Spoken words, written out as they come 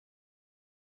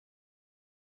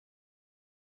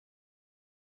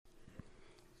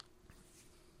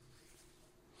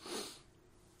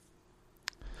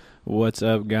What's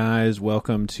up, guys?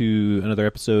 Welcome to another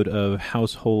episode of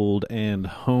Household and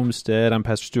Homestead. I'm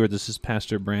Pastor Stuart. This is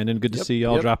Pastor Brandon. Good to see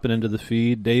y'all dropping into the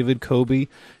feed. David, Kobe,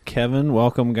 Kevin,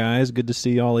 welcome, guys. Good to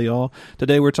see all of y'all.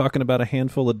 Today we're talking about a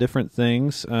handful of different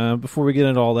things. Before we get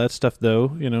into all that stuff,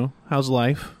 though, how's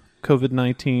life?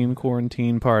 COVID-19,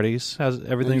 quarantine parties. How's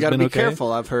everything's been okay? You got to be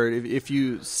careful, I've heard. If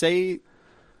you say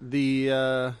the,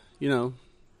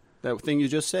 that thing you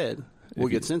just said, we'll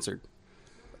get censored.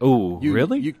 Oh,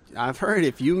 really? I've heard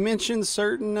if you mention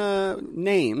certain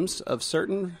names of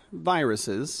certain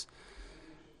viruses,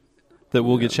 that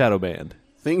we'll get shadow banned.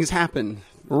 Things happen.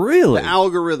 Really? The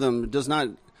algorithm does not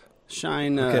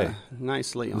shine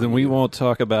nicely on Then you. we won't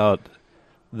talk about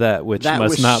that which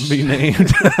must not be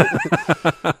named.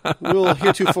 We'll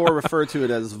heretofore refer to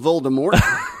it as Voldemort.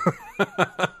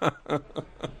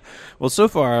 Well, so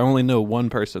far I only know one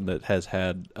person that has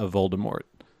had a Voldemort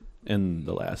in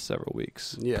the last several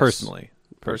weeks. Yes. Personally.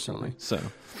 So,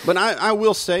 but I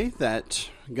will say that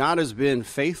God has been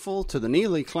faithful to the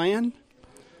Neely clan.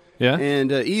 yeah.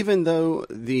 And even though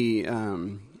the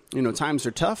times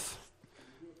are tough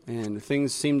and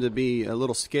things seem to be a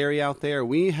little scary out there,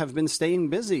 we have been staying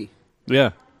busy.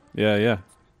 Yeah.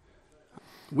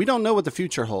 We don't know what the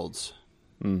future holds.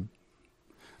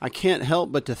 I can't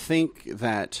help but to think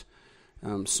that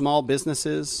small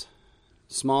businesses,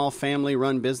 small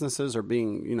family-run businesses are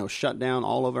being, shut down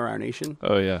all over our nation.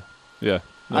 Oh, yeah. Yeah.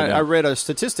 I read a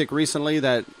statistic recently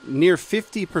that near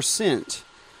 50%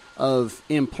 of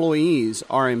employees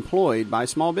are employed by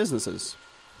small businesses.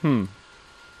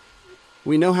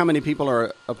 We know how many people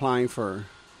are applying for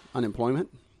unemployment.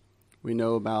 We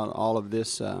know about all of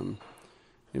this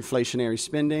inflationary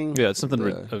spending. Yeah, it's something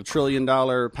 $1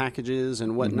 trillion packages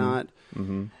and whatnot.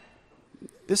 Mm-hmm.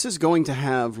 This is going to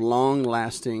have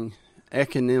long-lasting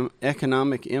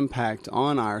economic impact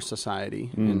on our society.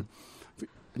 And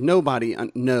nobody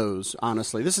knows,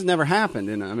 honestly. This has never happened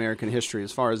in American history,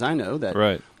 as far as I know, that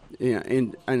Right.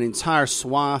 In an entire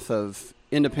swath of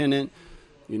independent,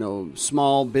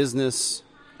 small business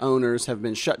owners have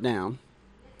been shut down.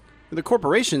 The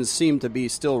corporations seem to be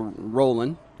still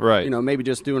rolling. Right. Maybe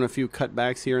just doing a few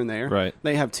cutbacks here and there. Right.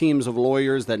 They have teams of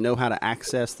lawyers that know how to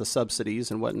access the subsidies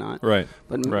and whatnot. Right.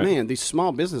 But, Right. man, these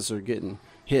small businesses are getting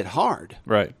hit hard.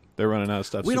 Right. They're running out of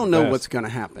stuff. We don't know what's going to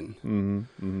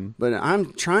happen. But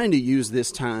I'm trying to use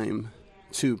this time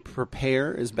to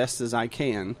prepare as best as I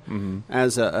can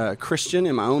as a Christian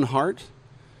in my own heart,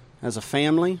 as a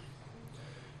family,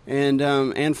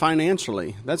 and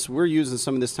financially. We're using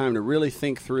some of this time to really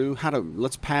think through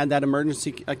let's pad that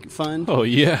emergency fund. Oh,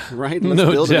 yeah. Right? Let's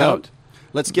No build doubt. it out.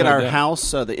 Let's get No our doubt.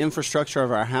 house, the infrastructure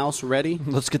of our house ready.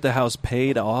 Let's get the house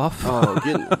paid off. Oh,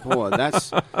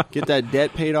 get that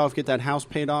debt paid off, get that house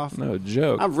paid off. No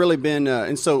joke. I've really been,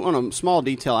 and so on a small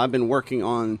detail, I've been working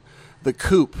on the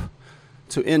coop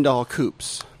to end all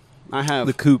coops. I have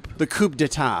The coop. the coup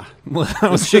d'etat. Well, I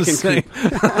was chicken just saying.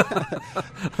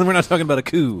 We're not talking about a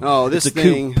coup. Oh, It's a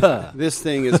coop. this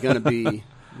thing is going to be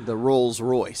the Rolls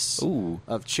Royce Ooh.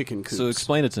 of chicken coops. So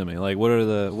explain it to me. Like, what are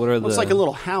the? Well, it's like a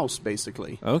little house,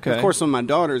 basically. Okay. Of course, when my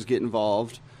daughters get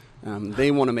involved,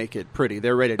 they want to make it pretty.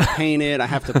 They're ready to paint it. I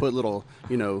have to put little,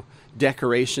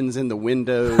 decorations in the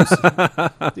windows.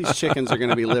 These chickens are going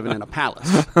to be living in a palace.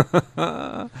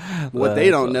 What they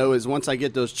don't know is once I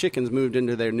get those chickens moved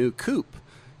into their new coop,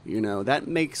 that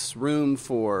makes room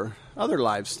for other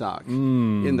livestock.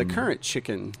 In the current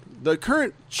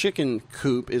chicken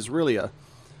coop is really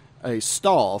a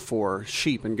stall for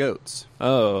sheep and goats.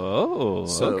 Oh,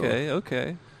 So-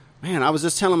 okay. Man, I was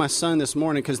just telling my son this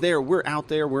morning because we're out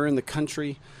there, we're in the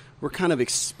country, we're kind of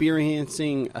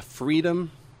experiencing a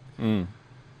freedom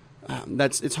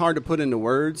it's hard to put into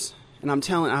words. And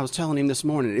I was telling him this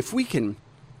morning, if we can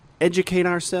educate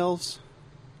ourselves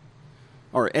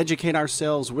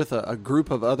with a group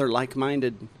of other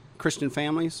like-minded Christian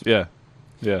families, Yeah.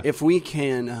 if we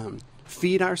can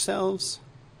feed ourselves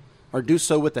or do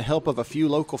so with the help of a few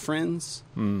local friends,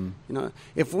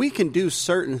 if we can do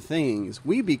certain things,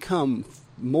 we become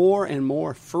more and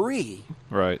more free.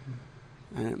 Right.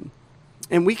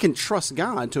 And we can trust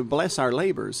God to bless our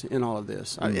labors in all of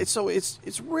this.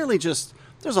 It's really just,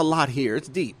 there's a lot here. It's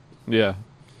deep. Yeah.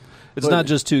 It's But- not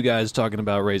just two guys talking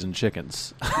about raising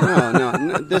chickens.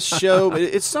 No, this show,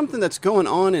 it's something that's going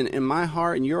on in my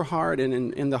heart, in your heart,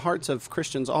 and in the hearts of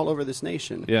Christians all over this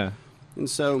nation. Yeah. And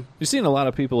so, You're seeing a lot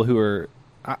of people who are,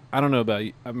 I don't know about,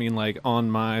 I mean, like on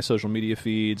my social media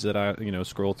feeds that I,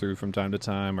 scroll through from time to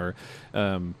time, or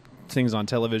things on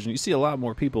television, you see a lot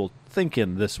more people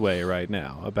thinking this way right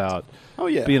now about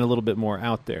being a little bit more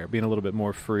out there, being a little bit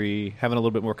more free, having a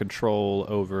little bit more control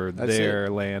over their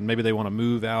land. Maybe they want to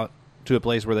move out to a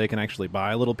place where they can actually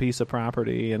buy a little piece of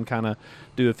property and kind of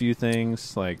do a few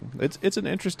things. Like it's an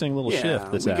interesting little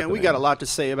shift that's happening. We got a lot to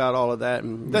say about all of that.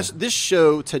 And this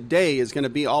show today is going to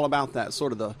be all about that,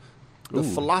 sort of the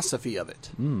philosophy of it,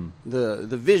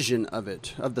 the vision of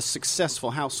it, of the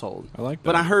successful household. I like that.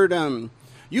 But I heard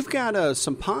you've got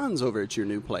some ponds over at your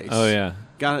new place. Oh, yeah.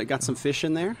 Got some fish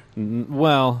in there?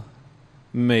 Well,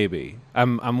 maybe.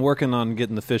 I'm working on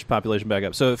getting the fish population back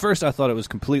up. So at first I thought it was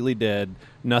completely dead.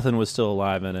 Nothing was still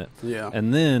alive in it. Yeah.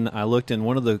 And then I looked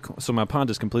in so my pond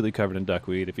is completely covered in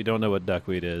duckweed. If you don't know what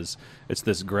duckweed is, it's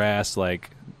this grass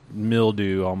like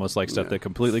mildew almost like stuff that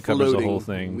completely covers the whole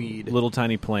thing. Weed. Little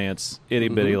tiny plants, itty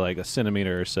bitty like a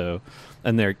centimeter or so,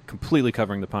 and they're completely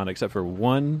covering the pond except for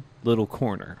one little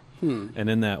corner. And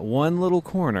in that one little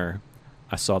corner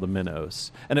I saw the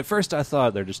minnows. And at first I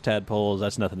thought they're just tadpoles,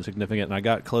 that's nothing significant, and I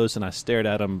got close and I stared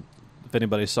at them. If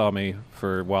anybody saw me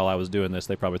while I was doing this,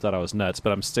 they probably thought I was nuts,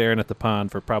 but I'm staring at the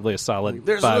pond for probably a solid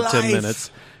 5-10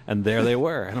 minutes, and there they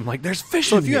were. And I'm like, there's fish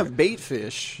So in if you here. have bait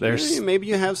fish, maybe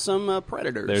you have some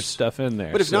predators. There's stuff in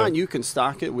there. But if not, you can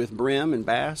stock it with brim and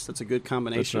bass. That's a good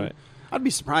combination. That's right. I'd be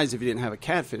surprised if you didn't have a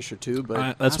catfish or two,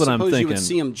 but that's what I'm suppose thinking. You would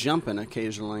see them jumping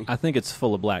occasionally. I think it's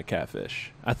full of black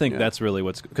catfish. I think that's really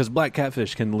because black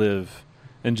catfish can live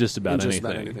in just about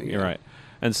anything. You're right.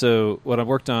 And so what I've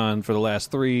worked on for the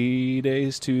last 2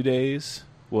 days,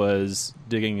 was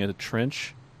digging a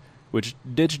trench, which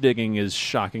ditch digging is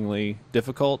shockingly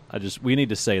difficult. We need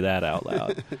to say that out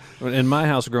loud. In my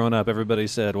house growing up, everybody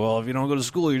said, well, if you don't go to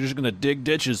school, you're just going to dig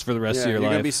ditches for the rest of your life. You're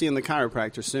going to be seeing the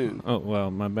chiropractor soon. Oh,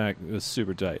 well, my back was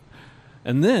super tight.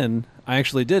 And then I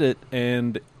actually did it,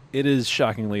 and it is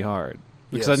shockingly hard.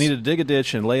 Because I need to dig a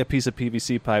ditch and lay a piece of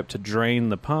PVC pipe to drain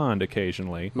the pond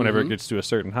occasionally whenever it gets to a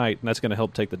certain height, and that's going to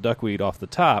help take the duckweed off the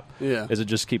top as it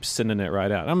just keeps sending it right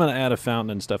out. I'm going to add a fountain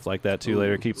and stuff like that, too,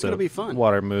 later, keep the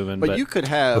water moving. But you could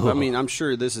have, I'm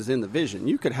sure this is in the vision,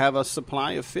 you could have a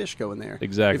supply of fish going there.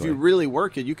 Exactly. If you really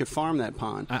work it, you could farm that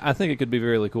pond. I think it could be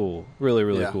really cool. Really,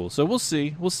 really cool. So we'll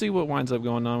see. We'll see what winds up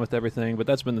going on with everything, but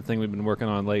that's been the thing we've been working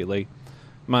on lately.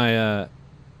 You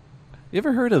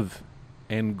ever heard of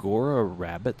Angora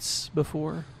rabbits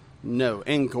before? No.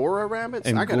 Angora rabbits?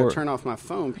 I got to turn off my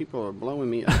phone. People are blowing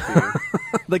me up here.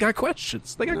 They got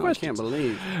questions. I can't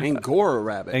believe. Angora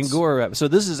rabbits. Angora rabbits. So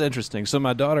this is interesting. So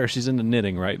my daughter, she's into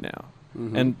knitting right now.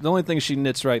 And the only thing she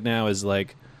knits right now is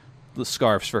like the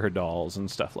scarves for her dolls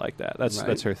and stuff like that.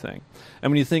 That's her thing.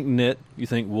 And when you think knit, you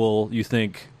think wool, you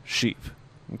think sheep.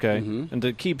 Okay? And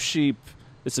to keep sheep,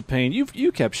 it's a pain.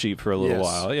 You kept sheep for a little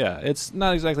while. Yeah, it's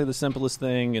not exactly the simplest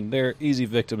thing, and they're easy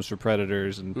victims for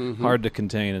predators and hard to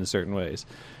contain in certain ways.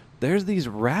 There's these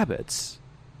rabbits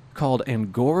called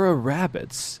Angora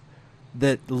rabbits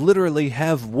that literally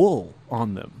have wool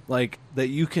on them, like that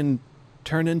you can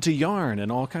turn into yarn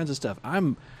and all kinds of stuff.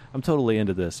 I'm totally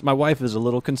into this. My wife is a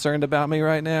little concerned about me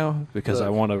right now because I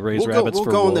want to raise rabbits for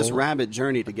wool. We'll go on this rabbit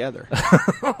journey together.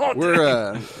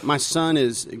 My son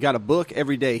has got a book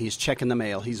every day. He's checking the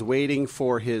mail. He's waiting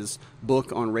for his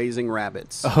book on raising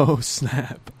rabbits. Oh,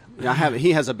 snap.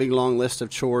 He has a big, long list of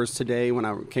chores today when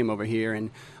I came over here.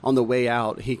 And on the way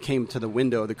out, he came to the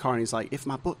window of the car, and he's like, if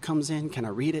my book comes in, can I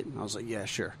read it? And I was like, yeah,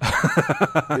 sure.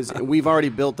 We've already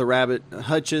built the rabbit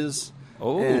hutches.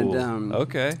 Oh, and,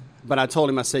 okay. But I told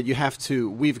him, I said,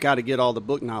 we've got to get all the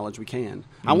book knowledge we can.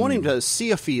 I want him to see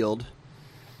a field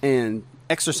and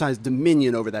exercise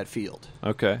dominion over that field.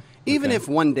 Okay. Even if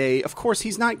one day, of course,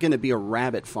 he's not going to be a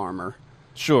rabbit farmer.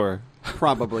 Sure.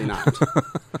 Probably not.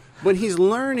 But he's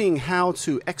learning how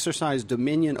to exercise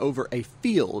dominion over a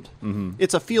field.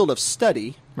 It's a field of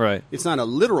study. Right. It's not a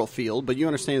literal field, but you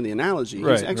understand the analogy.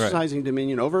 He's exercising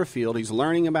dominion over a field. He's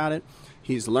learning about it.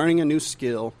 He's learning a new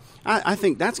skill. I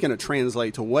think that's going to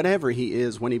translate to whatever he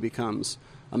is when he becomes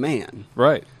a man.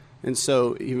 Right. And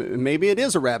so maybe it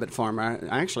is a rabbit farmer.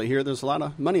 I actually hear there's a lot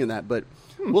of money in that, but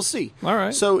we'll see. All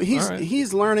right. So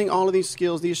he's learning all of these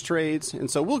skills, these trades, and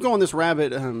so we'll go on this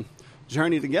rabbit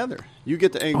journey together. You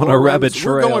get the Angora on a rabbit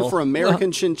trail. We're going for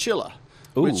American chinchilla,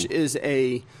 which is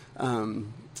a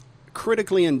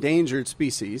critically endangered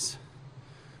species,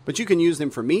 but you can use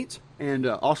them for meat and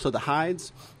also the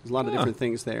hides. There's a lot of different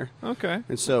things there. Okay.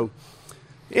 And so,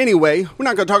 anyway, we're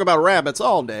not going to talk about rabbits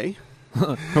all day.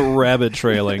 Rabbit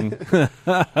trailing.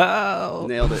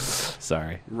 Nailed it.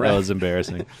 Sorry. That was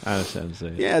embarrassing. I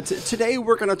understand. Yeah, today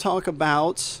we're going to talk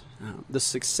about the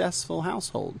successful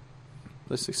household.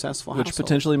 The successful household. Which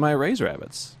potentially might raise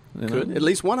rabbits. Could. At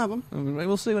least one of them.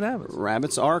 We'll see what happens.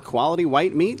 Rabbits are quality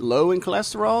white meat, low in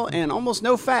cholesterol, and almost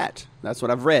no fat. That's what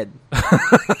I've read.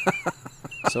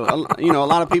 So, a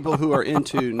lot of people who are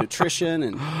into nutrition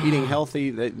and eating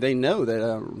healthy, they know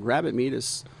that rabbit meat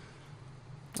is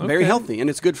Very healthy, and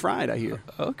it's good fried, I hear.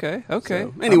 Okay.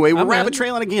 So, anyway, we're I'm rabbit in.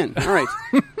 trailing again. All right.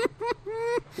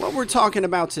 What we're talking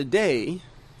about today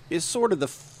is sort of the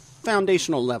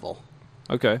foundational level.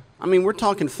 Okay. I mean, we're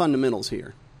talking fundamentals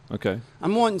here. Okay.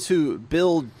 I'm wanting to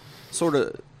build sort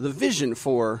of the vision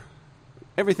for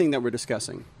everything that we're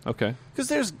discussing. Okay.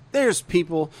 Because there's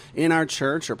people in our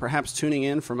church, or perhaps tuning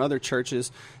in from other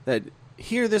churches, that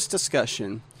hear this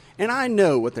discussion, and I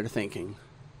know what they're thinking.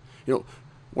 You know,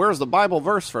 where's the Bible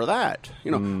verse for that?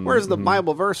 You know, where's the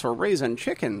Bible verse for raising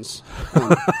chickens?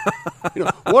 You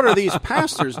know, what are these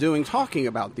pastors doing talking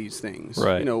about these things?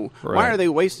 Right. You know, Right. why are they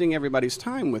wasting everybody's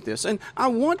time with this? And I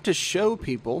want to show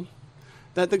people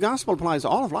that the gospel applies to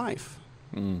all of life.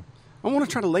 I want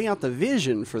to try to lay out the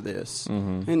vision for this.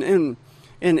 And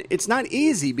it's not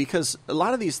easy, because a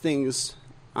lot of these things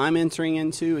I'm entering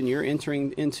into and you're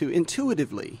entering into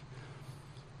intuitively.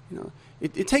 You know,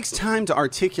 it takes time to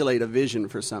articulate a vision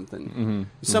for something.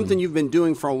 Something you've been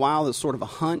doing for a while that's sort of a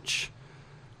hunch.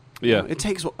 Yeah. You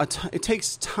know, it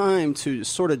takes time to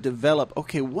sort of develop,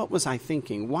 okay, what was I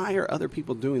thinking? Why are other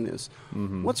people doing this?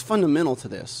 What's fundamental to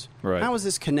this? Right. How is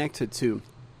this connected to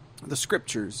the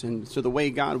scriptures and to the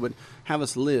way God would have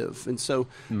us live? And so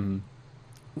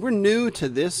we're new to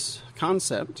this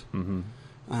concept,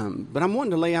 but I'm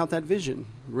wanting to lay out that vision,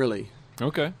 really.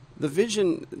 Okay. The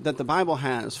vision that the Bible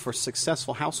has for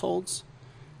successful households,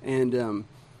 and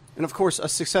of course, a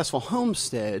successful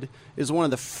homestead is one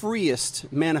of the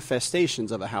freest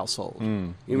manifestations of a household.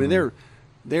 I mean,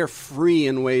 they're free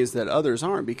in ways that others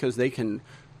aren't, because they can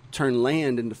turn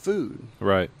land into food,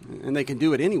 Right. and they can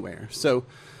do it anywhere. So,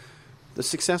 the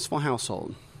successful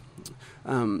household.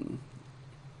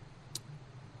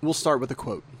 We'll start with a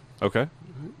quote. Okay.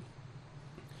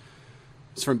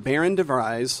 It's from Baron de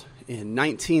Vries in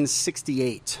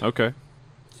 1968. Okay.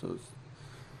 So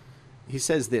he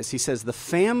says this. He says, the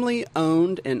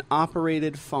family-owned and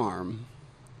operated farm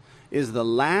is the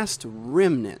last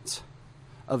remnant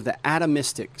of the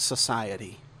atomistic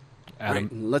society.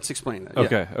 Right? Let's explain that.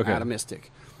 Okay, Yeah, okay. Atomistic.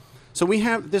 So we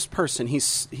have this person.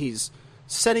 He's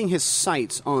setting his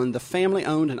sights on the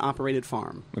family-owned and operated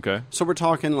farm. Okay. So we're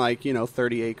talking like,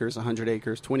 30 acres, 100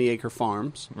 acres, 20-acre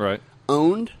farms. Right.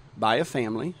 Owned by a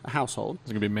family, a household.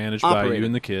 It's going to be managed by Operated. you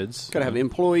and the kids. Got to have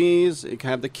employees. It can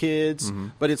have the kids,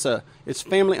 but it's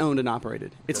family owned and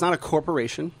operated. It's not a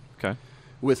corporation Okay.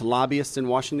 with lobbyists in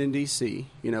Washington D.C.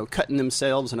 Cutting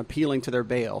themselves and appealing to their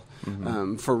bail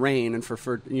for rain and for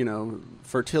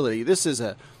fertility. This is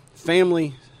a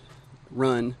family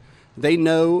run. They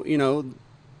know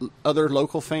other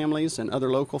local families and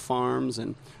other local farms,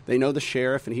 and they know the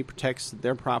sheriff, and he protects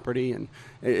their property, and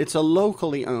it's a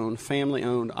locally owned, family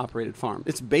owned, operated farm.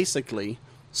 It's basically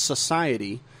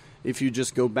society if you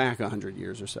just go back 100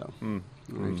 years or so.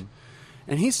 Right?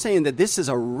 And he's saying that this is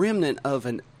a remnant of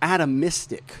an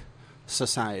atomistic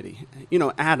society.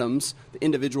 Atoms, the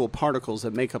individual particles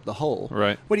that make up the whole.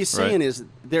 Right. What he's saying is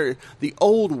the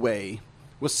old way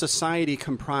was society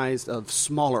comprised of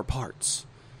smaller parts,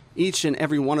 each and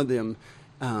every one of them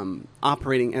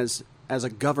operating as a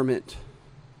government,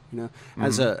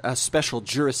 as a special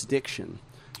jurisdiction.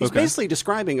 He's Okay. basically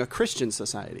describing a Christian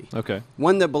society. Okay.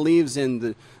 One that believes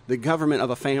in the government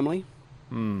of a family,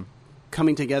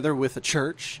 coming together with a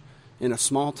church in a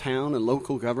small town and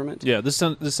local government. Yeah, this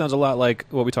sounds a lot like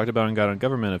what we talked about in God and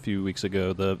Government a few weeks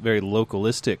ago, the very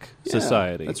localistic Yeah,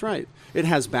 society. That's right. It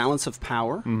has balance of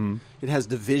power. It has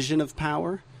division of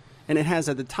power. And it has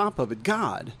at the top of it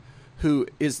God, who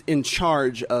is in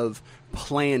charge of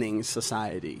planning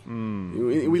society.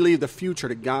 We leave the future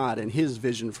to God and his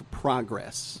vision for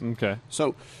progress. Okay.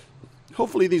 So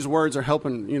hopefully these words are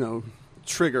helping,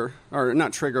 trigger, or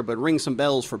not trigger, but ring some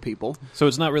bells for people. So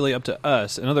it's not really up to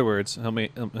us. In other words, let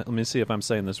me see if I'm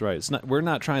saying this right. We're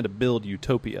not trying to build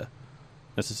utopia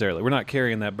necessarily. We're not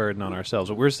carrying that burden on ourselves.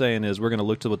 What we're saying is we're going to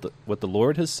look to what the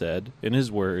Lord has said in his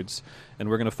words, and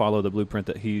we're going to follow the blueprint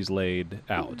that he's laid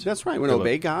out. That's right. We're going to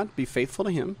obey God, be faithful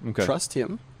to him, Okay. trust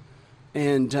him,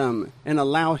 and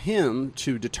allow him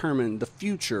to determine the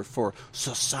future for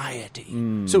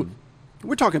society. So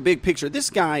we're talking big picture. This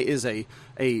guy is a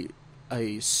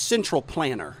central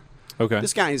planner. Okay.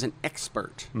 This guy is an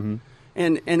expert.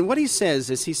 And what he says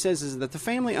is that the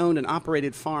family-owned and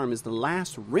operated farm is the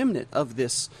last remnant of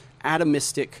this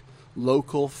atomistic,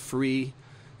 local, free,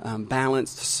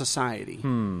 balanced society.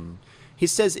 He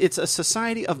says it's a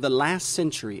society of the last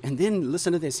century. And then,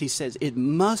 listen to this, he says it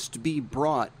must be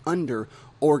brought under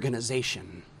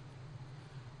organization.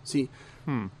 See,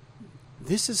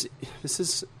 this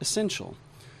is essential.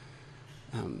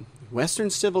 Western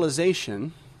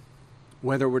civilization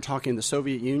whether we're talking the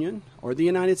Soviet Union or the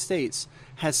United States,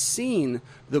 has seen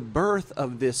the birth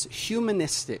of this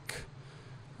humanistic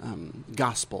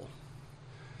gospel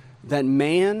that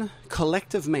man,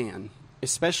 collective man,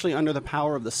 especially under the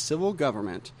power of the civil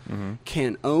government,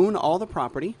 can own all the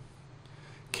property,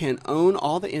 can own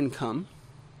all the income,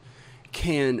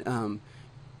 can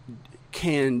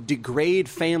degrade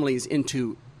families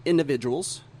into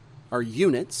individuals or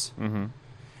units,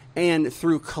 and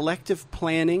through collective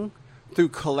planning, through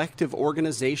collective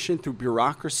organization, through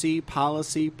bureaucracy,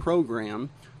 policy, program,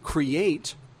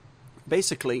 create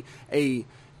basically a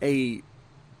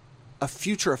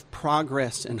future of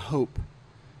progress and hope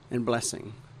and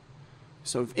blessing.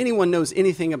 So if anyone knows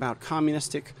anything about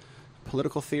communistic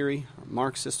political theory, or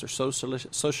Marxist or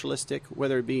socialistic,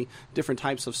 whether it be different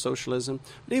types of socialism,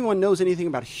 but anyone knows anything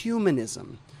about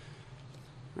humanism,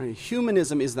 right?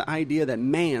 Humanism is the idea that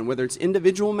man, whether it's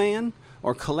individual man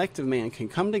or collective man, can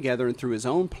come together and through his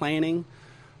own planning,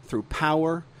 through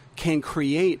power, can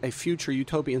create a future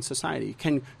utopian society,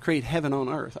 can create heaven on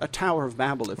earth, a Tower of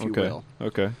Babel, if you will.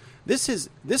 Okay. This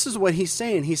is what he's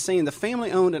saying. He's saying the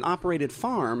family-owned and operated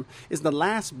farm is the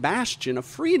last bastion of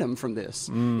freedom from this.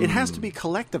 It has to be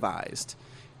collectivized.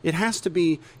 It has to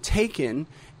be taken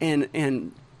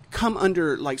and come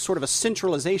under like sort of a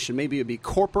centralization. Maybe it would be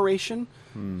corporation,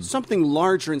 something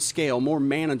larger in scale, more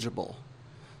manageable.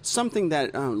 Something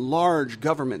that large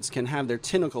governments can have their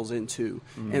tentacles into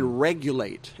and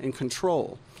regulate and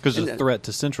control. Because it's a threat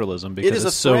to centralism because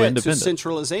it's so independent. It is a threat to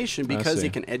centralization because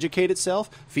it can educate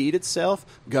itself, feed itself,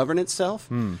 govern itself.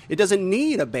 It doesn't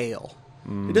need a Baal.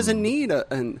 It doesn't need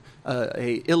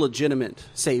a illegitimate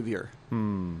savior.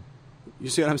 You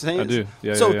see what I'm saying? I do.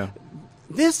 Yeah, so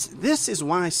this is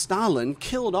why Stalin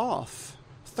killed off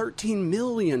 13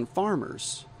 million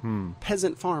farmers,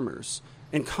 peasant farmers,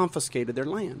 and confiscated their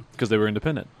land because they were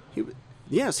independent.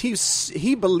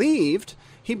 He believed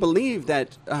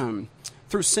that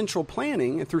through central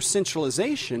planning and through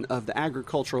centralization of the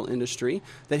agricultural industry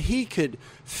that he could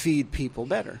feed people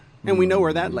better. And we know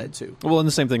where that led to. Well, and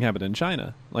the same thing happened in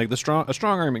China. Like a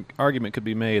strong argument could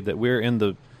be made that we're in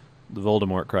the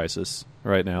Voldemort crisis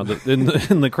right now, in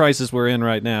the crisis we're in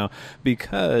right now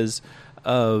because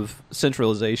of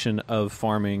centralization of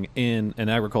farming and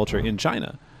agriculture in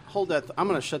China. Hold that. I'm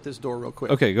going to shut this door real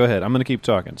quick. Okay, go ahead. I'm going to keep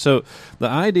talking. So the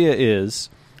idea is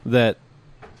that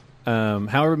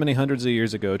however many hundreds of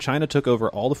years ago, China took over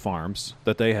all the farms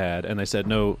that they had, and they said,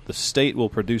 no, the state will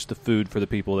produce the food for the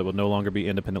people that will no longer be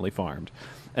independently farmed.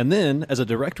 And then, as a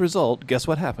direct result, guess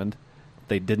what happened?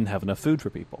 They didn't have enough food for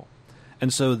people.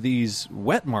 And so these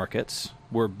wet markets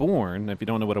were born. If you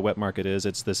don't know what a wet market is,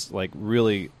 it's this like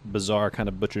really bizarre kind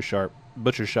of butcher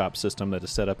shop system that is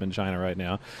set up in China right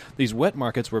now. These wet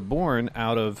markets were born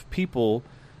out of people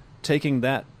taking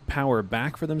that power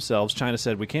back for themselves. China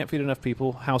said, we can't feed enough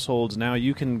people, households, now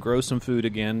you can grow some food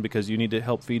again because you need to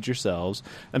help feed yourselves.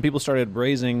 And people started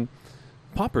raising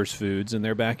paupers foods in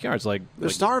their backyards. They're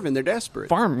starving, they're desperate.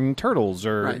 Farming turtles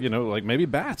or, right. like maybe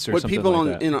bats or what something people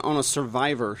like that. on a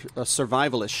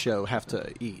survivalist show have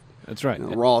to eat. That's right.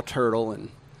 Raw turtle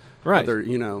and other,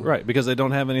 Right, because they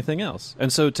don't have anything else.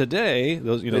 And so today,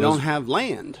 they don't have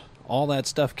land. All that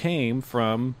stuff came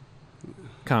from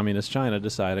communist China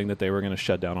deciding that they were going to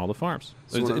shut down all the farms.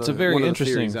 It's a very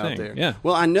interesting thing. Yeah.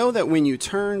 Well, I know that when you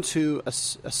turn to a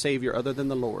savior other than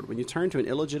the Lord, when you turn to an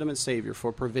illegitimate savior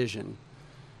for provision,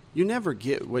 you never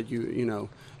get what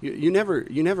you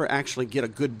never actually get a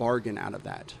good bargain out of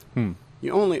that.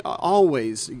 You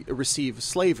always receive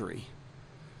slavery.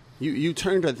 You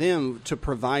turn to them to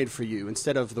provide for you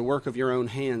instead of the work of your own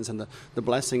hands and the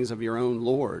blessings of your own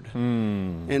Lord.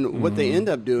 And what they end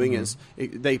up doing is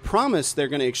they promise they're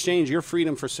going to exchange your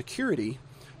freedom for security,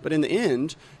 but in the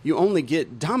end, you only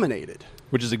get dominated.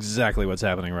 Which is exactly what's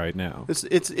happening right now.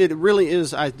 It really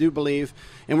is, I do believe,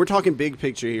 and we're talking big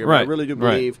picture here, but I really do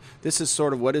believe this is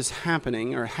sort of what is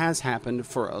happening or has happened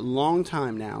for a long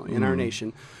time now in our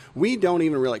nation. We don't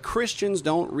even realize, Christians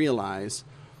don't realize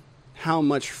how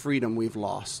much freedom we've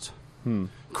lost.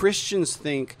 Christians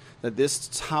think that this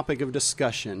topic of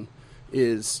discussion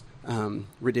is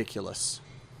ridiculous.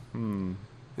 And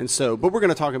so, but we're going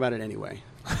to talk about it anyway.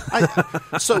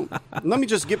 So let me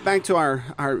just get back to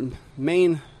our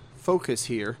main focus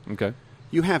here. Okay.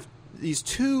 You have these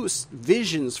two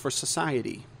visions for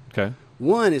society. Okay.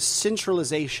 One is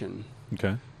centralization.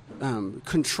 Okay.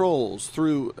 Controls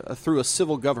through a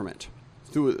civil government,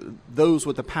 through those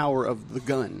with the power of the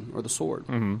gun or the sword,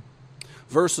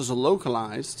 versus a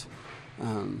localized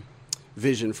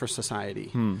vision for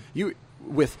society.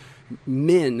 with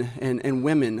men and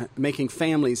women making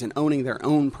families and owning their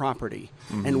own property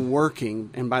and working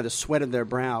and by the sweat of their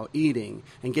brow eating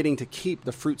and getting to keep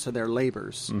the fruits of their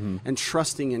labors and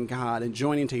trusting in God and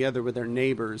joining together with their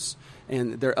neighbors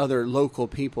and their other local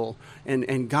people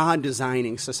and God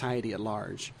designing society at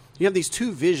large. You have these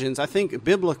two visions. I think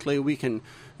biblically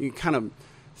you kind of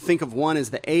think of one as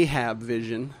the Ahab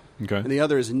vision and the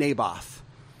other is Naboth.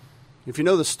 If you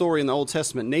know the story in the Old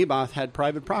Testament, Naboth had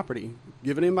private property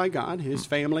given him by God. His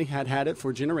family had it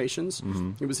for generations.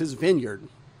 It was his vineyard.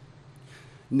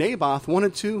 Naboth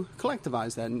wanted to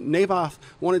collectivize that. Naboth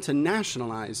wanted to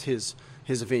nationalize his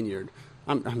vineyard.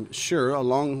 I'm sure,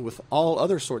 along with all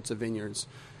other sorts of vineyards.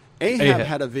 Ahab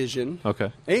had a vision.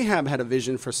 Okay. Ahab had a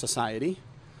vision for society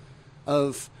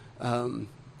of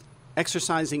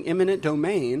exercising eminent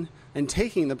domain and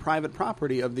taking the private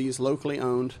property of these locally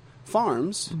owned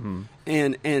farms,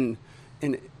 and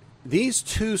these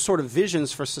two sort of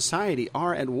visions for society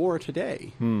are at war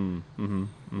today, and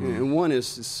one is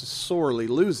sorely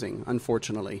losing,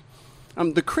 unfortunately.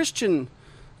 The Christian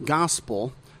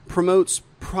gospel promotes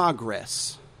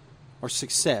progress or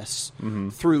success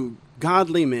through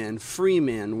godly men, free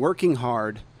men, working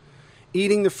hard,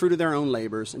 eating the fruit of their own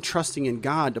labors, and trusting in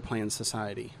God to plan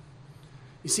society.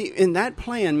 You see, in that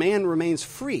plan, man remains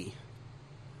free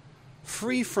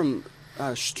from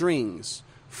strings,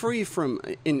 free from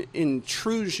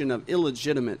intrusion of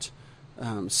illegitimate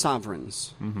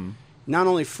sovereigns. Not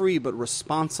only free, but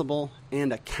responsible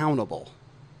and accountable.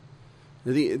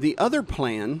 The other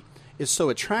plan is so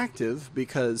attractive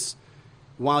because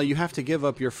while you have to give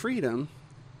up your freedom,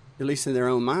 at least in their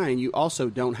own mind, you also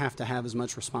don't have to have as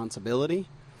much responsibility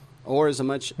or as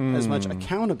much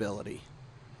accountability.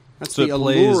 That's the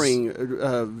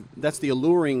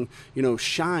alluring,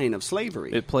 shine of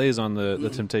slavery. It plays on the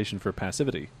temptation for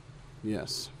passivity.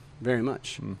 Yes, very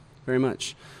much, very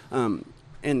much.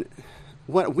 And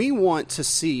what we want to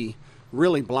see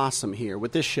really blossom here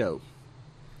with this show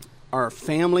are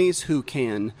families who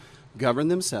can govern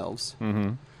themselves,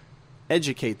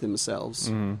 educate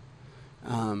themselves,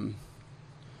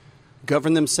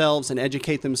 govern themselves and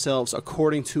educate themselves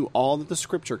according to all that the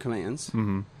Scripture commands.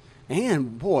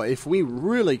 And, boy, if we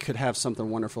really could have something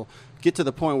wonderful, get to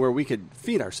the point where we could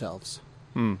feed ourselves.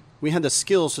 We had the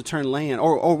skills to turn land,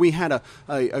 or we had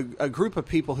a group of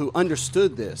people who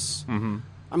understood this.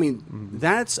 I mean,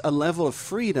 that's a level of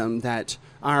freedom that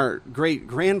our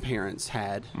great-grandparents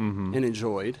had and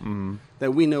enjoyed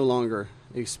that we no longer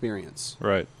experience.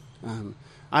 Right.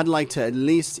 I'd like to at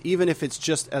least, even if it's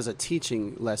just as a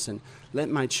teaching lesson, let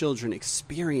my children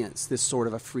experience this sort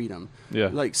of a freedom,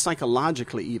 like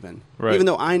psychologically even. Right. Even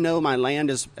though I know my land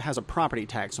has a property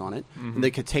tax on it, and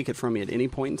they could take it from me at any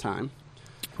point in time.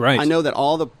 Right. I know that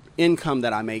all the income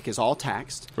that I make is all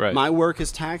taxed. Right. My work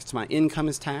is taxed. My income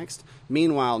is taxed.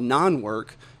 Meanwhile,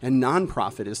 non-work and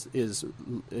non-profit is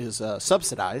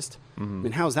subsidized. I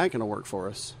mean, how's that going to work for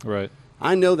us? Right.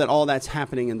 I know that all that's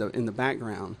happening in the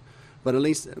background, but at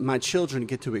least my children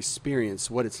get to experience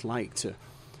what it's like to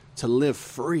live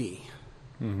free.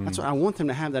 That's what I want them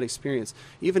to have, that experience,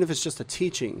 even if it's just a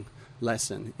teaching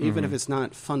lesson, even if it's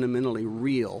not fundamentally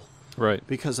real, right?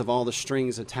 Because of all the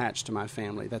strings attached to my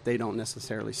family that they don't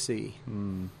necessarily see.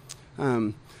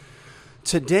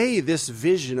 Today, this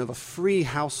vision of a free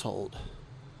household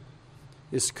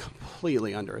is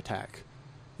completely under attack.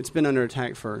 It's been under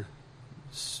attack for,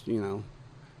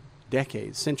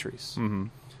 decades, centuries.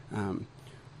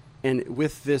 And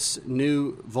with this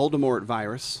new Voldemort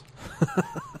virus,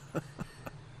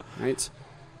 right,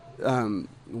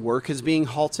 work is being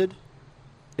halted,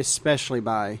 especially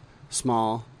by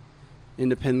small,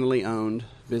 independently owned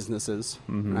businesses,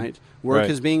 right? Work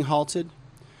is being halted,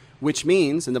 which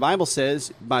means, and the Bible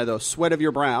says, by the sweat of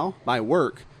your brow, by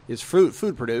work, is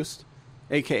food produced,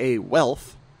 a.k.a.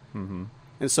 wealth. And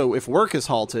so if work is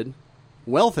halted,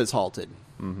 wealth is halted.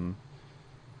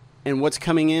 And what's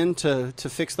coming in to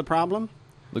fix the problem?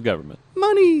 The government.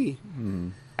 Money.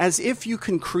 As if you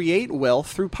can create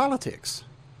wealth through politics.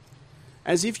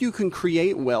 As if you can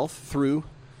create wealth through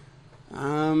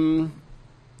a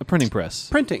printing press.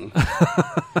 Printing.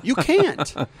 You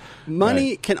can't.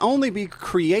 Money can only be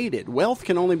created. Wealth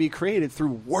can only be created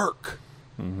through work.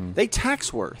 They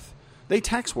tax worth. They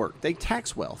tax work. They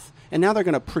tax wealth. And now they're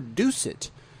going to produce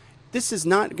it. This is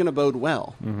not going to bode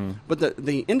well. But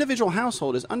the individual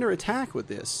household is under attack with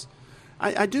this.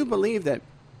 I do believe that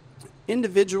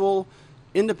individual,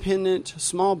 independent,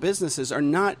 small businesses are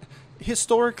not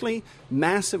historically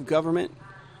massive government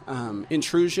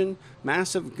intrusion,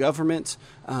 massive government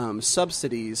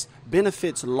subsidies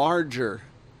benefits larger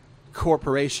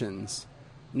corporations,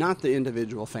 not the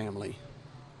individual family.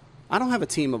 I don't have a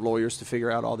team of lawyers to figure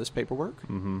out all this paperwork.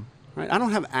 Right? I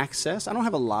don't have access. I don't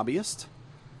have a lobbyist.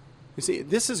 You see,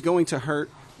 this is going to hurt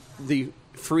the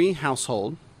free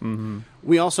household.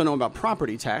 We also know about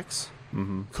property tax.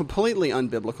 Completely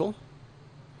unbiblical.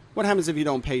 What happens if you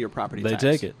don't pay your property tax?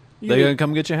 They take it. They're going to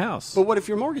come get your house. But what if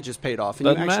your mortgage is paid off and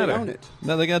Doesn't you actually matter. own it?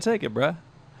 No, they're going to take it, bruh.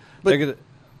 But,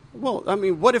 well, I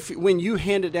mean, what if when you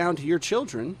hand it down to your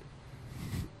children,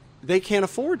 they can't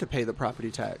afford to pay the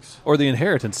property tax? Or the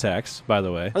inheritance tax, by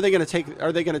the way. Are they going to take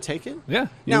it? Yeah,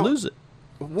 you Now, lose it.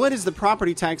 What is the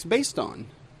property tax based on?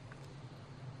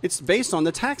 It's based on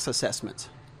the tax assessment.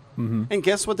 And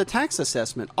guess what the tax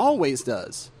assessment always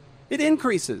does? It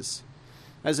increases.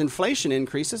 As inflation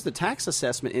increases, the tax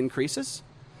assessment increases.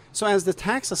 So as the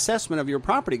tax assessment of your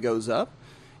property goes up,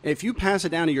 if you pass it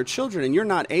down to your children and you're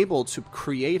not able to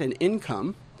create an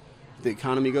income, if the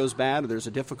economy goes bad or there's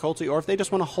a difficulty, or if they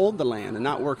just want to hold the land and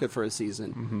not work it for a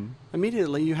season,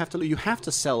 immediately you have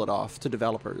to sell it off to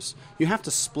developers. You have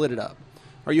to split it up,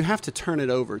 or you have to turn it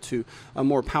over to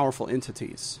more powerful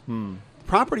entities.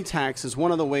 Property tax is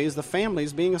one of the ways the family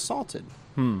is being assaulted.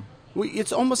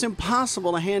 It's almost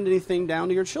impossible to hand anything down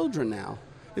to your children now.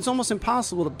 It's almost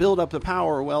impossible to build up the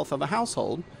power or wealth of a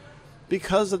household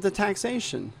because of the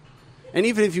taxation. And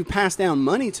even if you pass down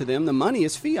money to them, the money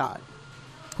is fiat.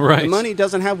 Right. The money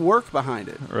doesn't have work behind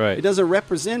it. Right. It doesn't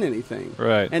represent anything.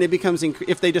 Right. And it becomes,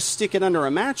 if they just stick it under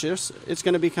a mattress, it's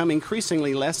going to become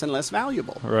increasingly less and less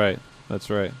valuable. Right. That's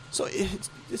right. So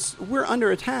we're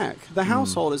under attack. The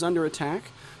household is under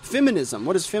attack. Feminism,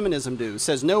 what does feminism do? It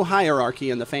says no hierarchy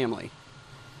in the family.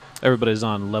 Everybody's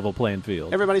on level playing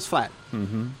field. Everybody's flat.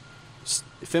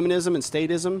 Feminism and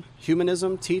statism,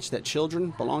 humanism teach that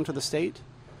children belong to the state,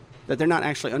 that they're not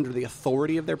actually under the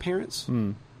authority of their parents.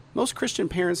 Most Christian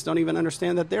parents don't even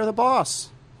understand that they're the boss.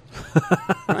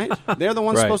 Right? They're the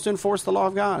ones supposed to enforce the law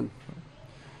of God.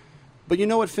 But you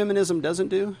know what feminism doesn't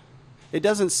do? It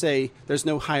doesn't say there's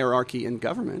no hierarchy in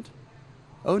government.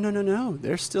 Oh, no.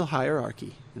 There's still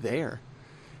hierarchy there.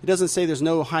 It doesn't say there's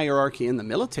no hierarchy in the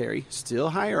military.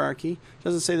 Still hierarchy. It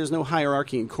doesn't say there's no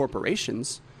hierarchy in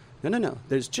corporations. No.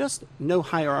 There's just no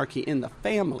hierarchy in the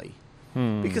family.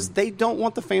 Because they don't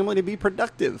want the family to be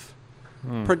productive.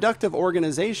 Productive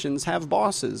organizations have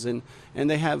bosses and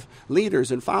they have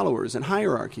leaders and followers and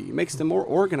hierarchy. It makes them more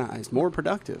organized, more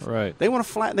productive. Right. They want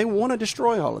to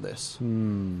destroy all of this.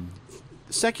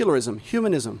 Secularism,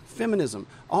 humanism, feminism,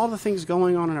 all the things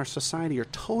going on in our society are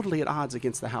totally at odds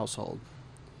against the household.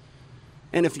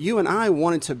 And if you and I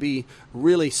wanted to be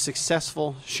really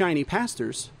successful, shiny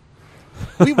pastors,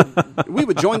 we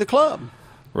would join the club.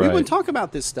 Right. We wouldn't talk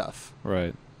about this stuff.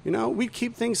 Right. We'd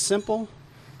keep things simple,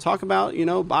 talk about,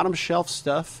 bottom shelf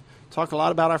stuff, talk a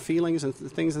lot about our feelings and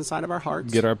things inside of our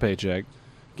hearts. Get our paycheck.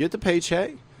 Get the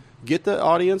paycheck, get the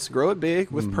audience, grow it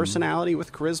big with personality,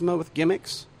 with charisma, with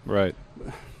gimmicks. Right.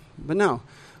 But no,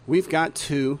 we're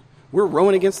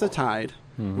rowing against the tide.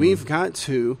 We've got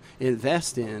to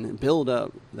invest in and build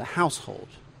up the household.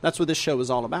 That's what this show is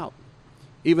all about,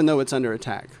 even though it's under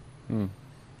attack.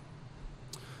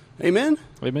 Amen?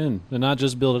 Amen. And not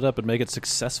just build it up, but make it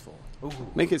successful.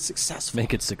 Make it successful.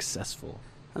 Make it successful.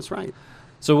 That's right.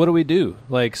 So what do we do?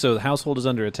 So the household is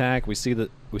under attack. We see that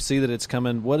it's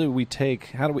coming. What do we take?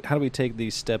 How do we take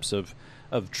these steps of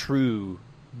true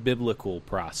biblical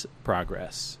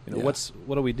progress?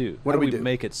 What do we do? What do we do?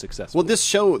 Make it successful?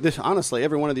 Well, honestly,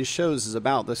 every one of these shows is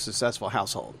about the successful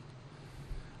household.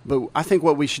 But I think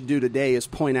what we should do today is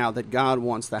point out that God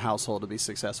wants the household to be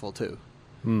successful too.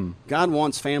 God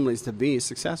wants families to be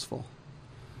successful.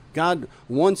 God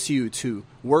wants you to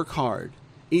work hard,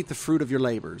 eat the fruit of your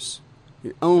labors,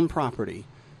 your own property,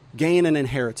 gain an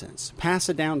inheritance, pass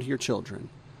it down to your children.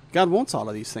 God wants all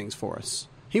of these things for us.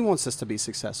 He wants us to be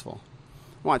successful.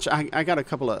 Watch, I got a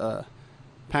couple of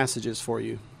passages for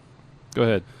you. Go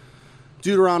ahead.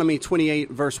 Deuteronomy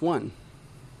 28, verse 1.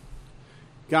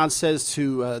 God says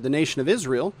to the nation of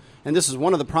Israel, and this is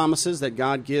one of the promises that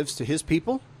God gives to his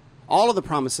people. All of the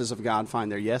promises of God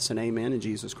find their yes and amen in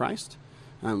Jesus Christ.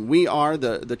 We are,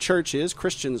 the church is,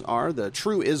 Christians are, the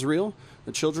true Israel,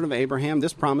 the children of Abraham.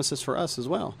 This promise is for us as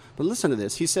well. But listen to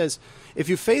this. He says, if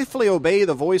you faithfully obey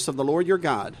the voice of the Lord your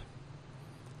God,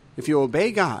 if you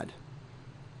obey God,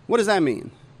 what does that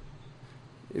mean?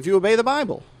 If you obey the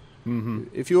Bible,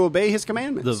 if you obey his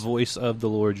commandments. The voice of the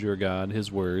Lord your God, his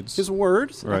words. His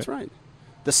words, right. That's right.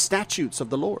 The statutes of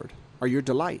the Lord are your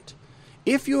delight.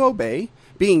 If you obey,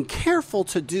 being careful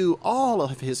to do all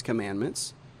of his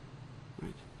commandments,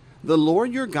 right, the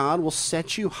Lord your God will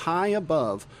set you high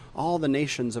above all the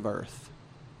nations of earth.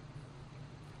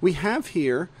 We have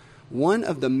here one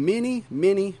of the many,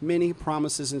 many, many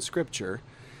promises in Scripture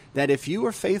that if you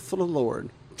are faithful to the Lord,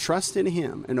 trust in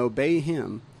Him, and obey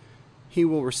Him, He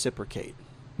will reciprocate.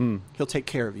 He'll take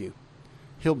care of you.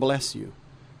 He'll bless you.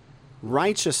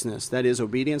 Righteousness, that is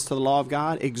obedience to the law of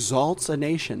God, exalts a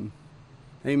nation.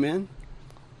 Amen?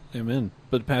 Amen.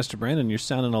 But Pastor Brandon, you're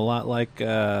sounding a lot like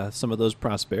some of those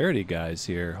prosperity guys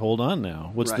here. Hold on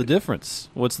now. What's the difference?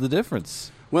 What's the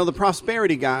difference? Well, the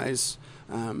prosperity guys,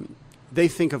 they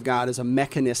think of God as a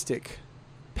mechanistic,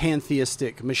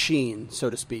 pantheistic machine, so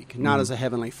to speak, not as a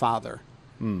heavenly Father.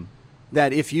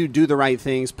 That if you do the right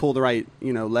things, pull the right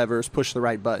levers, push the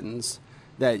right buttons,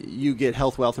 that you get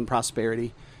health, wealth, and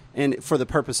prosperity, and for the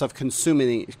purpose of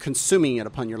consuming it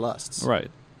upon your lusts. Right.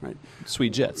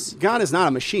 Sweet jets. God is not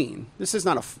a machine. This is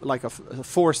not a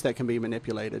force that can be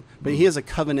manipulated, but He is a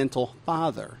covenantal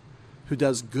Father who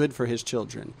does good for His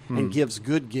children and gives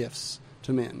good gifts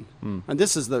to men. And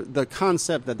this is the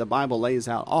concept that the Bible lays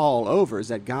out all over, is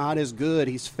that God is good.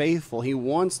 He's faithful. He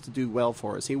wants to do well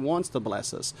for us. He wants to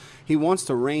bless us. He wants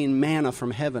to rain manna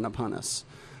from heaven upon us.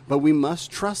 But we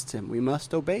must trust Him. We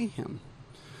must obey Him.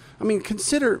 I mean,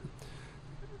 consider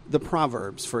the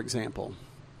Proverbs, for example.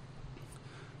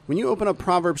 When you open up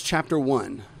Proverbs chapter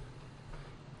 1,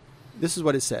 this is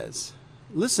what it says.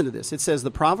 Listen to this. It says,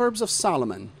 the Proverbs of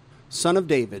Solomon, son of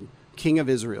David, king of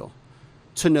Israel,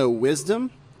 to know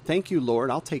wisdom. Thank you, Lord.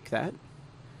 I'll take that.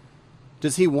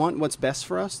 Does He want what's best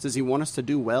for us? Does He want us to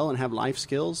do well and have life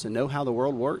skills and know how the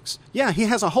world works? Yeah, He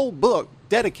has a whole book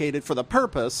dedicated for the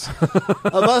purpose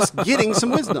of us getting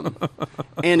some wisdom.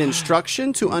 And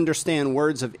instruction to understand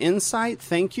words of insight.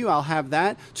 Thank you, I'll have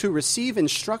that. To receive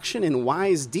instruction in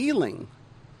wise dealing,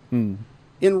 in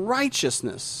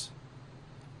righteousness,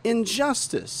 in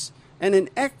justice, and in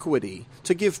equity.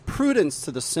 To give prudence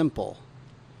to the simple.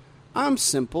 I'm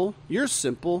simple, you're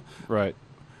simple. Right.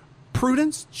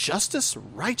 Prudence, justice,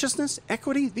 righteousness,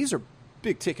 equity, these are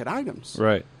big ticket items.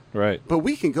 Right. But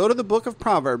we can go to the book of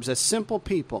Proverbs as simple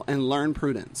people and learn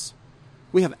prudence.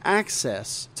 We have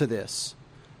access to this.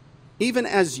 Even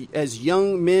as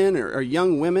young men or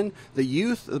young women,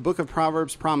 the book of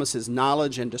Proverbs promises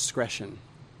knowledge and discretion.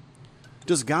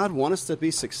 Does God want us to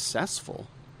be successful?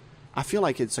 I feel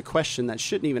like it's a question that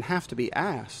shouldn't even have to be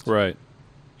asked. Right.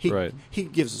 He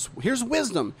gives us, here's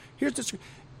wisdom, here's discretion.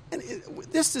 And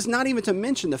this is not even to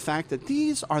mention the fact that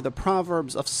these are the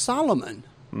Proverbs of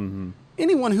Solomon.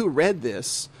 Anyone who read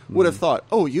this would have thought,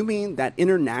 oh, you mean that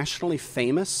internationally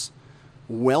famous,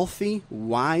 wealthy,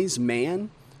 wise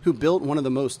man who built one of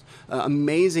the most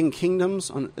amazing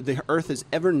kingdoms on the earth has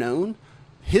ever known?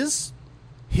 His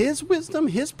wisdom,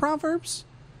 his Proverbs?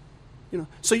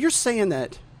 So you're saying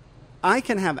that I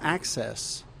can have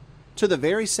access to the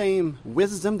very same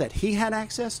wisdom that he had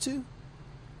access to?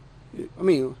 I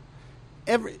mean,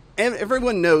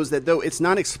 everyone knows that though it's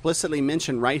not explicitly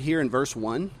mentioned right here in verse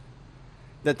 1,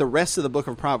 that the rest of the book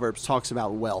of Proverbs talks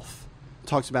about wealth, it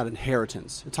talks about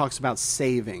inheritance, it talks about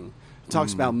saving, it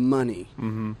talks about money,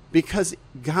 because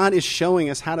God is showing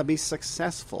us how to be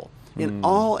successful in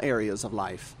all areas of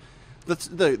life.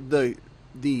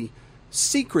 The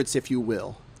secrets, if you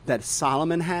will, that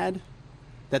Solomon had,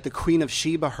 that the Queen of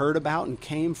Sheba heard about and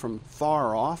came from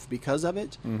far off because of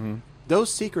it,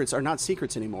 those secrets are not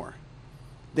secrets anymore.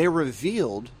 They're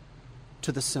revealed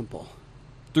to the simple.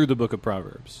 Through the book of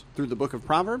Proverbs. Through the book of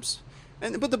Proverbs.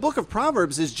 But the book of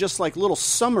Proverbs is just like little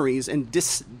summaries and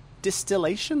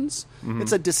distillations.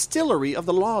 It's a distillery of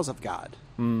the laws of God,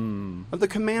 of the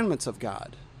commandments of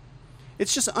God.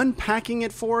 It's just unpacking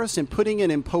it for us and putting it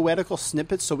in poetical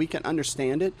snippets so we can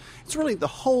understand it. It's really the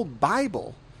whole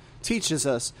Bible teaches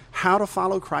us how to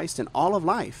follow Christ in all of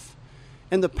life.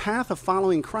 And the path of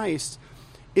following Christ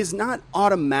is not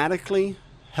automatically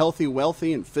healthy,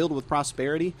 wealthy, and filled with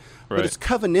prosperity, but it's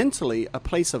covenantally a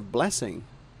place of blessing.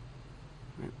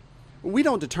 We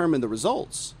don't determine the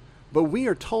results, but we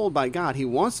are told by God He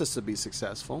wants us to be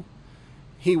successful.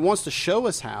 He wants to show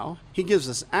us how. He gives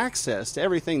us access to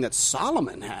everything that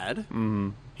Solomon had.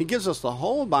 He gives us the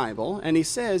whole Bible, and He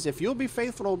says, if you'll be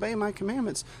faithful to obey my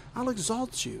commandments, I'll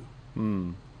exalt you.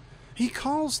 He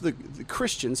calls the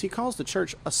Christians, He calls the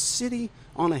church a city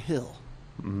on a hill.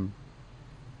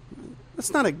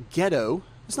 That's not a ghetto.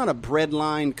 It's not a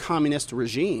breadline communist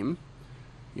regime.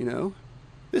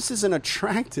 This is an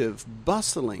attractive,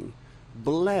 bustling,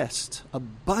 blessed,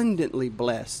 abundantly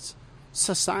blessed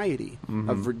society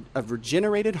of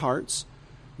regenerated hearts,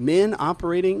 men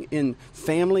operating in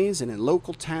families and in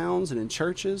local towns and in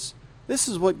churches. This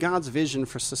is what God's vision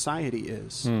for society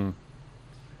is.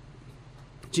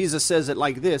 Jesus says it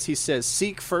like this. He says,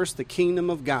 seek first the kingdom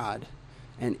of God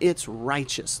and its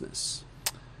righteousness.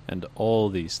 And all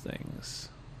these things.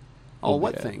 All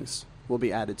what things will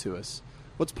be added to us?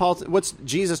 What's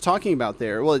Jesus talking about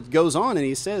there? Well, it goes on and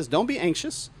he says, don't be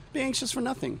anxious. Be anxious for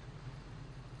nothing.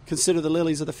 Consider the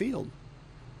lilies of the field.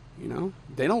 You know,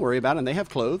 they don't worry about it, and they have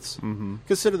clothes. Mm-hmm.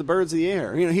 Consider the birds of the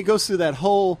air. You know, he goes through that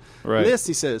whole list.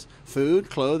 He says, food,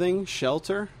 clothing,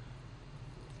 shelter.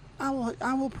 I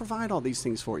will provide all these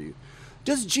things for you.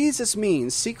 Does Jesus mean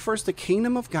seek first the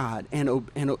kingdom of God and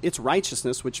its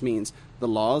righteousness, which means the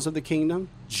laws of the kingdom,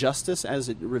 justice as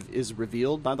it is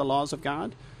revealed by the laws of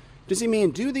God? Does he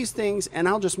mean do these things and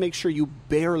I'll just make sure you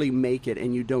barely make it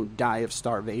and you don't die of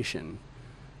starvation?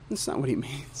 That's not what he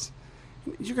means.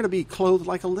 You're going to be clothed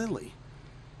like a lily.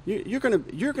 You're going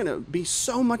to be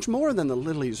so much more than the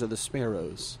lilies or the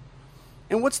sparrows.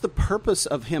 And what's the purpose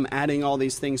of him adding all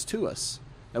these things to us?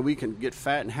 That we can get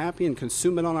fat and happy and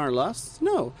consume it on our lusts?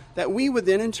 No. That we would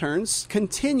then in turn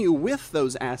continue with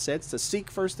those assets to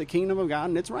seek first the kingdom of God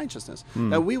and its righteousness.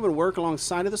 That we would work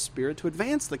alongside of the Spirit to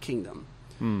advance the kingdom.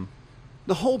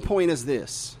 The whole point is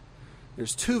this.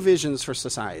 There's two visions for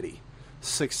society.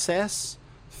 Success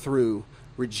through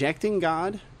rejecting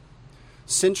God,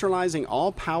 centralizing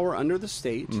all power under the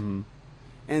state, and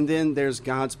then there's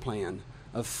God's plan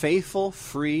of faithful,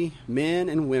 free men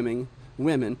and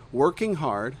women working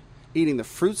hard, eating the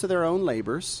fruits of their own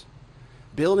labors,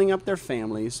 building up their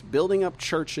families, building up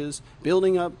churches,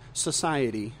 building up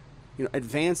society,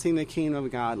 advancing the kingdom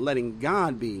of God, letting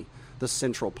God be the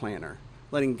central planner,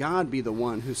 letting God be the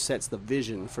one who sets the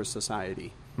vision for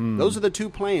society. Those are the two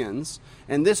plans,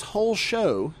 and this whole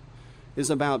show is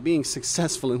about being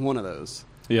successful in one of those.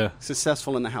 Yeah.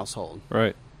 Successful in the household.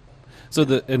 Right. So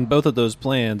in both of those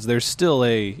plans, there's still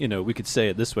we could say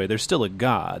it this way, there's still a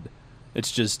God.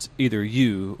 It's just either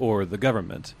you or the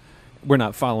government. We're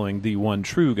not following the one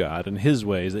true God and his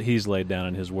ways that he's laid down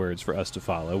in his words for us to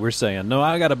follow. We're saying, no,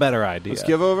 I got a better idea. Let's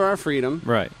give over our freedom.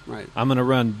 Right. I'm going to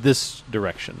run this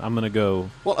direction. I'm going to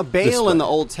go. Well, a Baal in the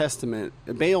Old Testament,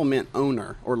 a Baal meant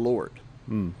owner or Lord.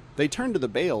 They turned to the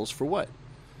Baals for what?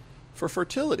 For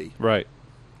fertility. Right.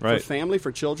 For family,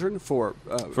 for children, for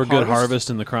good harvest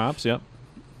in the crops, yep.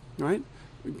 Right?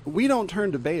 We don't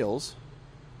turn to Baals.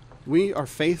 We are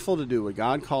faithful to do what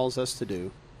God calls us to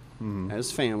do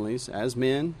as families, as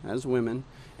men, as women,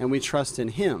 and we trust in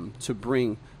him to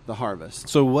bring the harvest.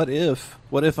 So what if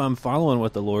I'm following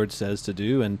what the Lord says to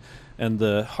do and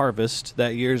the harvest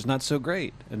that year is not so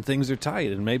great and things are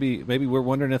tight and maybe we're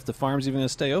wondering if the farm's even going to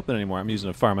stay open anymore. I'm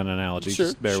using a farming analogy,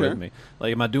 just bear with me.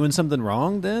 Like, am I doing something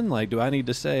wrong then? Like, do I need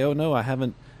to say, oh no, I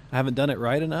haven't done it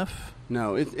right enough?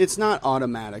 No, it's not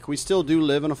automatic. We still do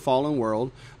live in a fallen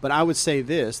world, but I would say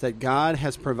this, that God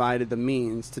has provided the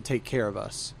means to take care of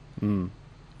us.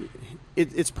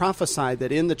 It's prophesied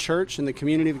that in the church, in the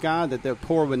community of God, that the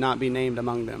poor would not be named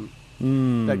among them.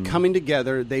 That coming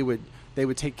together, they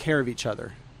would take care of each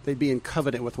other. They'd be in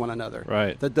covenant with one another.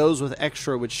 Right. That those with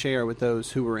extra would share with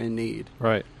those who were in need.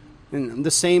 Right. And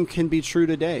the same can be true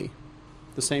today.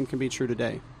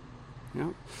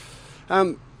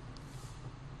 Yeah.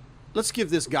 Let's give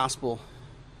this gospel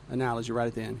analogy right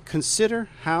at the end. Consider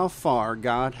how far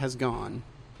God has gone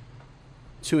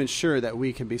to ensure that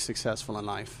we can be successful in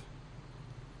life,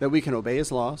 that we can obey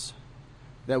his laws,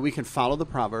 that we can follow the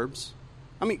Proverbs.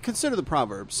 I mean, consider the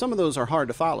Proverbs. Some of those are hard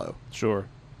to follow. Sure.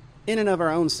 In and of our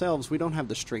own selves, we don't have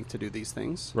the strength to do these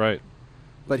things. Right.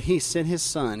 But he sent his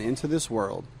Son into this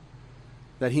world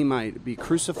that he might be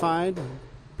crucified,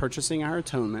 purchasing our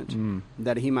atonement,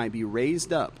 that he might be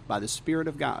raised up by the Spirit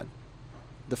of God,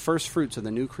 the first fruits of the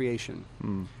new creation.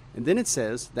 And then it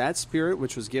says, that Spirit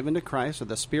which was given to Christ, or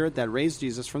the Spirit that raised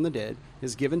Jesus from the dead,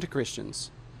 is given to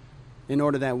Christians in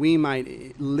order that we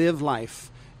might live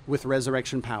life with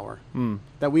resurrection power,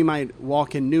 that we might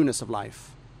walk in newness of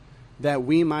life, that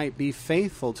we might be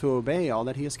faithful to obey all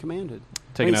that he has commanded.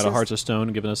 Taking out of hearts of stone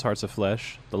and giving us hearts of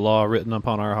flesh, the law written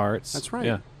upon our hearts. That's right.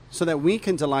 Yeah. So that we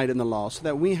can delight in the law, so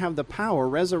that we have the power,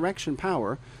 resurrection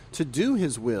power, to do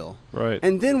his will. Right.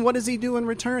 And then what does he do in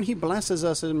return? He blesses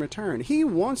us in return. He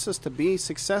wants us to be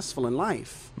successful in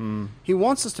life. He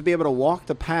wants us to be able to walk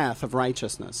the path of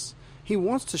righteousness. He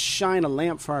wants to shine a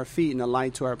lamp for our feet and a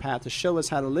light to our path to show us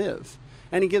how to live.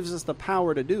 And he gives us the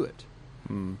power to do it.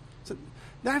 So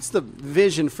that's the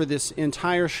vision for this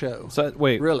entire show. So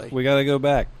wait, really? We got to go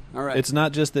back. All right. It's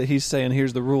not just that he's saying,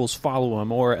 here's the rules, follow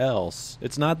them, or else.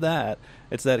 It's not that.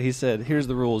 It's that he said, here's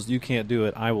the rules, you can't do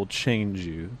it, I will change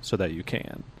you so that you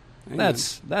can. Amen.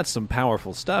 That's some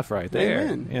powerful stuff right there.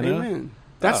 Amen. You know? Amen.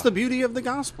 That's the beauty of the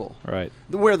gospel. Right.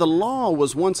 Where the law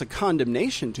was once a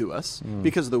condemnation to us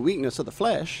because of the weakness of the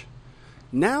flesh,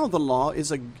 now the law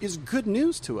is good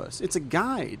news to us. It's a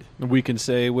guide. We can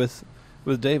say with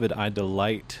David, I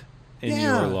delight in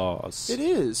your laws. It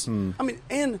is. I mean,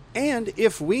 and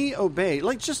if we obey,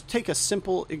 like, just take a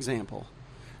simple example.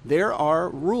 There are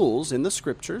rules in the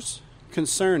scriptures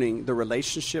concerning the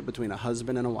relationship between a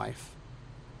husband and a wife.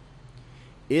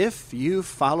 If you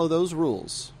follow those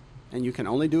rules, and you can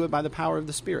only do it by the power of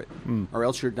the Spirit, or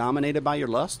else you're dominated by your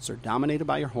lusts or dominated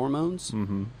by your hormones.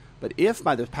 But if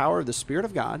by the power of the Spirit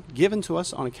of God, given to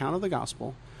us on account of the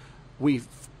gospel, we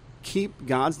keep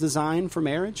God's design for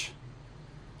marriage,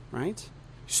 right?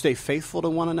 Stay faithful to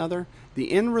one another,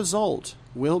 the end result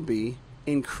will be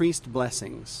increased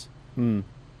blessings.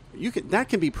 That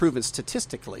can be proven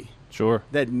statistically. Sure.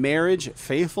 That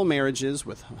faithful marriages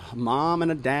with a mom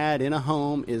and a dad in a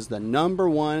home is the number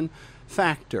one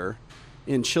factor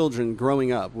in children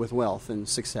growing up with wealth and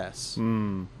success.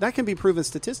 That can be proven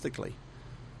statistically.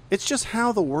 It's just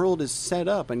how the world is set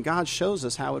up, and God shows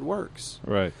us how it works.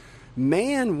 Right.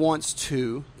 Man wants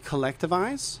to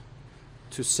collectivize,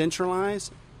 to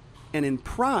centralize, and in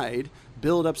pride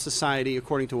build up society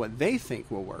according to what they think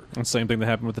will work. And same thing that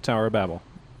happened with the Tower of Babel.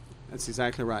 That's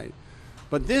exactly right.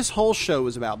 But this whole show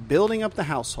is about building up the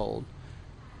household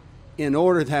in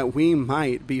order that we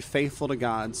might be faithful to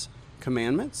God's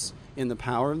commandments in the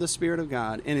power of the Spirit of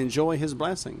God and enjoy His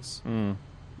blessings.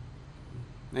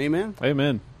 Amen?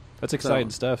 Amen. That's exciting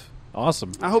stuff.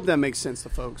 Awesome. I hope that makes sense to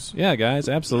folks. Yeah, guys,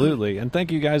 absolutely. And thank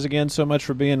you guys again so much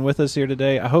for being with us here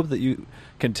today. I hope that you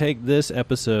can take this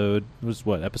episode,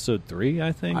 episode 3,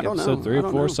 I think? I don't know. Episode 3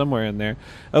 or 4, somewhere in there.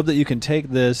 I hope that you can take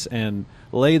this and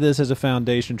lay this as a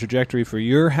foundation trajectory for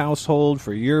your household,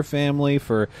 for your family,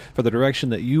 for the direction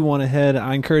that you want to head.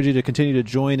 I encourage you to continue to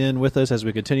join in with us as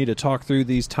we continue to talk through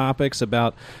these topics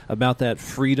about that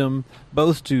freedom,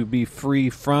 both to be free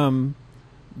from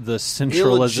the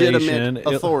centralization,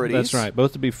 authorities. That's right.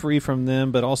 Both to be free from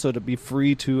them, but also to be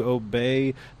free to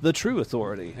obey the true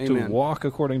authority, Amen. to walk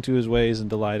according to His ways and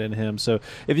delight in Him. So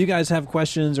if you guys have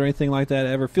questions or anything like that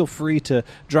ever, feel free to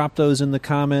drop those in the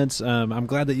comments. I'm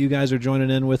glad that you guys are joining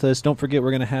in with us. Don't forget,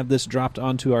 we're going to have this dropped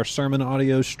onto our sermon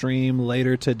audio stream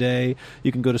later today.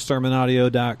 You can go to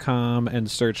sermonaudio.com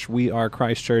and search We Are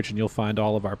Christ Church, and you'll find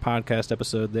all of our podcast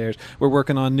episodes there. We're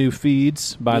working on new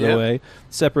feeds, by the way,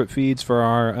 separate feeds for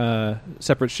our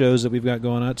separate shows that we've got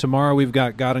going on. Tomorrow we've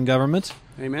got God and Government.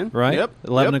 Amen. Right? Yep.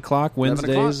 11 o'clock, Wednesdays,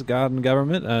 11 o'clock. God and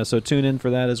Government. So tune in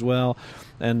for that as well.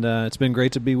 And it's been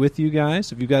great to be with you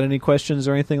guys. If you've got any questions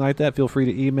or anything like that, feel free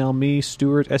to email me,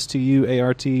 Stuart, Stuart,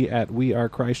 at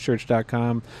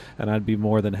wearechristchurch.com, and I'd be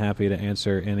more than happy to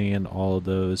answer any and all of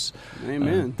those.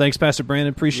 Amen. Thanks, Pastor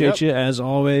Brandon. Appreciate you, as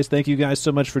always. Thank you guys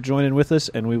so much for joining with us,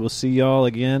 and we will see y'all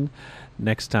again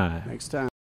next time.